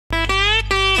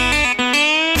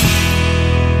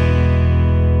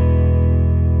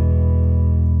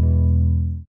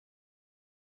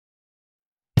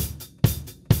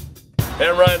Hey,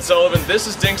 I'm Ryan Sullivan, this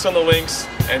is Dinks on the Links,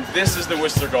 and this is the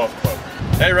Whistler Golf Club.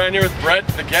 Hey, Ryan here with Brett,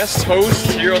 the guest host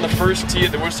here on the first tee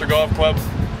at the Whistler Golf Club.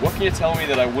 What can you tell me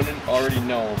that I wouldn't already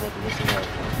know about the Whistler Golf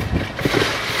Club?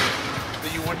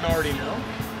 That you wouldn't already know?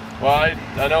 Well,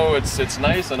 I know it's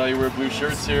nice, I know you wear blue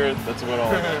shirts here, that's about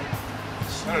all I know.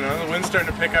 I don't know, the wind's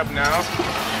starting to pick up now.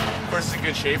 Of course, it's in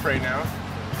good shape right now.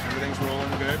 Everything's rolling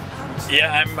good.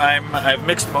 Yeah, I have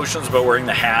mixed emotions about wearing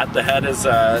the hat. The hat is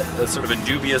a sort of a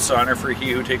dubious honor for he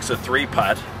who takes a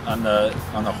 3-putt on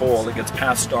the hole. It gets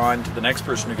passed on to the next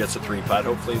person who gets a 3-putt.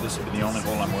 Hopefully this will be the only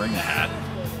hole I'm wearing the hat.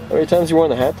 How many times you worn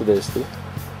the hat today, Steve?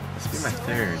 This will be my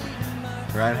third.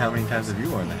 Ryan, how many times have you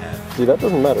worn the hat? See, that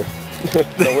doesn't matter.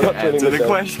 No, we're not Answer the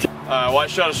question. Well, I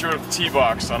shot a shot at the tee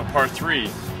box on a par 3,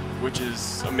 which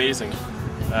is amazing.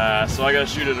 So I got to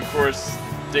shoot it, of course,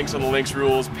 Dinks on the Links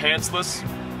rules, pantsless,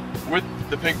 with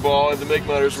the pink ball, and to make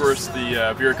matters worse,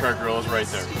 the beer cart girl is right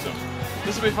there. So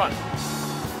this will be fun.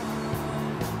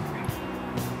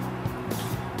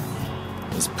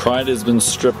 His pride has been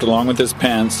stripped along with his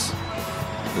pants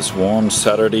this warm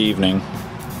Saturday evening.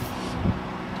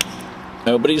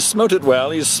 No, but he's smote it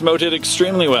well. He's smote it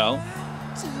extremely well.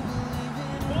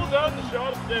 Pulls out the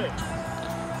shot of Dinks.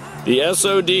 The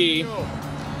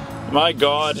SOD. My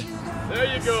God. There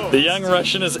you go. The young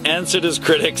Russian has answered his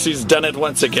critics. He's done it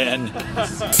once again.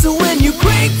 So when you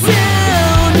break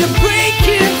down, you break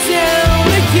it down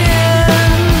again.